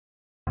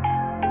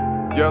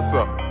Yes,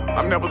 sir.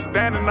 I'm never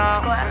standing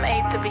out. I'm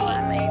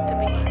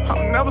APBT.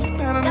 I'm never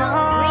standing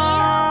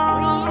out.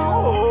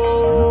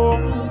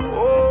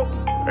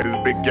 Hey, this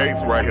Big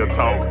Gates right here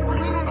talking.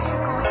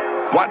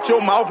 Watch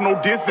your mouth, no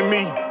dissing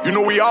me. You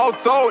know we all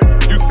saw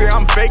it. You say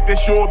I'm fake,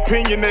 that's your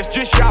opinion, that's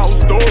just y'all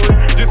story.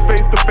 Just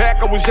face the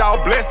fact I was y'all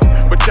blessing,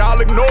 but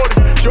y'all ignored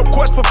it. Your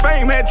quest for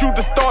fame had you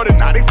distorted,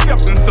 not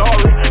accepting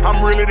sorry. I'm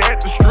really that,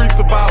 the streets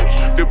are vouch,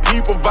 the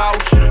people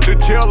vouch, the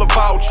jail are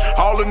vouch,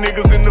 all the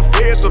niggas in the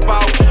feds are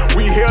vouch.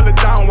 We held it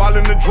down while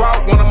in the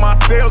drought, one of my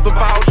sales are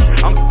vouch.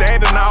 I'm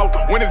standing out,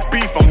 when it's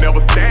beef, I'm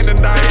never standing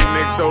down. Hey,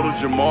 next door to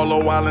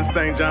Jamalo while in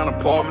St. John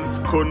Apartments.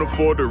 Couldn't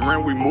afford the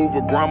rent, we moved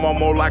with grandma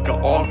more like an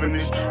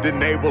orphanage. The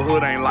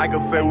neighborhood ain't like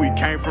I said, we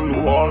came from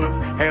New Orleans.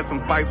 Had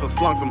some fights, I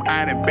slung some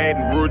iron in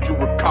Baton Rouge, you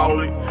recall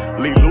it.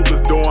 Lee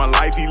Lucas doing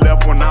life, he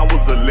left when I was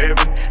 11.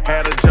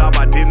 Had a job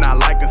I did not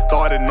like and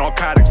started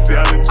narcotic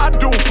selling. I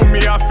do for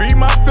me, I feed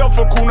myself,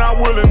 a cool not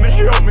willing to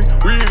help me.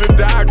 We either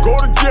die or go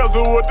to jail,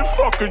 so what the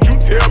fuck could you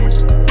tell me?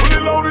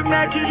 Fully loaded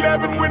Mac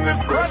 11 when this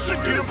pressure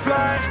get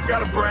applied.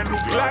 Got a brand new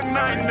Glock 9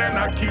 and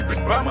I keep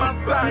it by my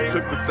side.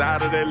 Took the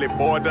side of that little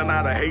boy done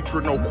out of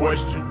hatred, no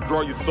question.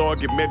 Draw your sword,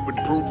 get met with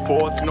brute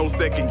force, no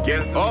second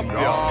guessing. Up,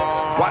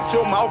 y'all. Watch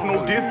your mouth, no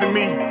dissing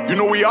me. You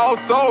know we all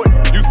saw it.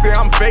 You say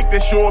I'm fake,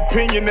 that's your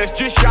opinion, that's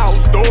just y'all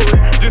story.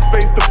 Just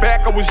face the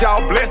fact I was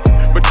y'all blessing,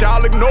 but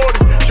y'all ignored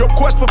it. Your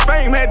quest for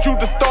fame had you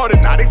distorted,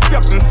 not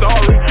accepting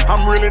sorry.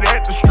 I'm really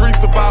that, the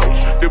streets are vouch,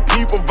 the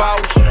people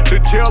vouch,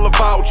 the jail are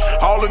vouch,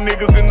 all the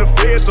niggas in the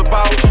feds are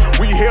vouch.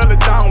 We held it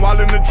down while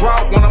in the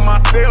drought, one of my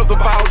sales are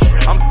vouch.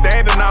 I'm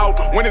standing out,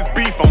 when it's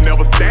beef, I'm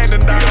never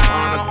standing down.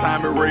 Honor,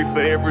 time and Ray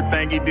for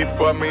everything he did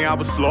for me, I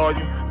was loyal.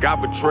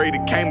 Got betrayed,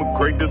 it came a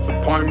great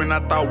disappointment. I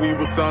thought we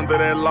was under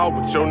that law,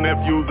 but your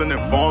nephew's an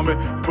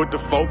informant. Put the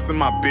folks in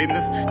my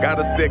business,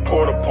 gotta set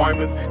court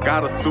appointments,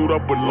 gotta suit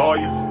up with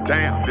lawyers.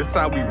 Damn, this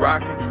how we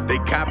rockin'. They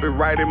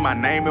copyrighted my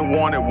name and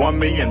wanted $1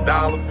 million.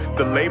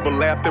 The label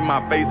laughed in my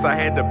face, I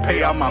had to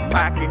pay out my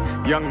pocket.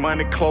 Young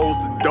Money closed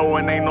the door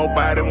and ain't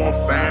nobody want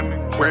sign me.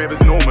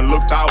 Travis Newman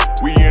looked out,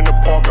 we in the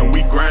park and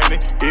we grindin'.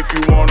 If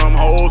you want them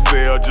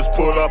wholesale, just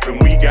pull up and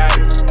we got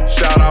it.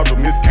 Shout out to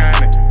Miss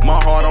Kennel,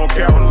 my heart on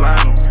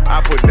Carolina. I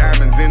put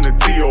diamonds in the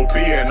T.O.P.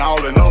 and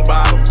all in the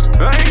bottle.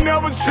 I ain't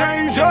never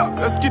change up,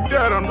 let's get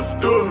that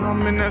understood.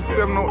 I'm in that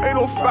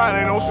 70805,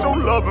 ain't no show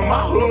love in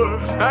my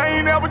hood. I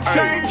ain't never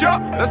change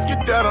up, let's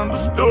get that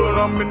understood.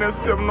 I'm in that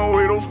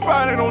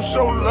 70805, ain't no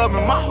show love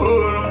in my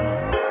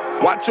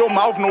hood. Watch your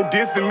mouth, no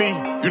dissing me.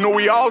 You know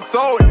we all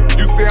saw it.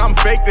 You say I'm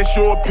fake, that's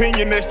your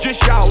opinion, that's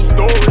just y'all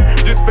story.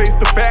 Just face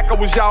the fact I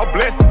was y'all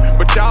blessing,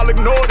 but y'all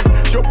ignored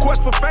it. Your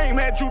quest for fame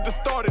had you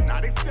distorted,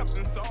 not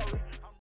accepting sorry.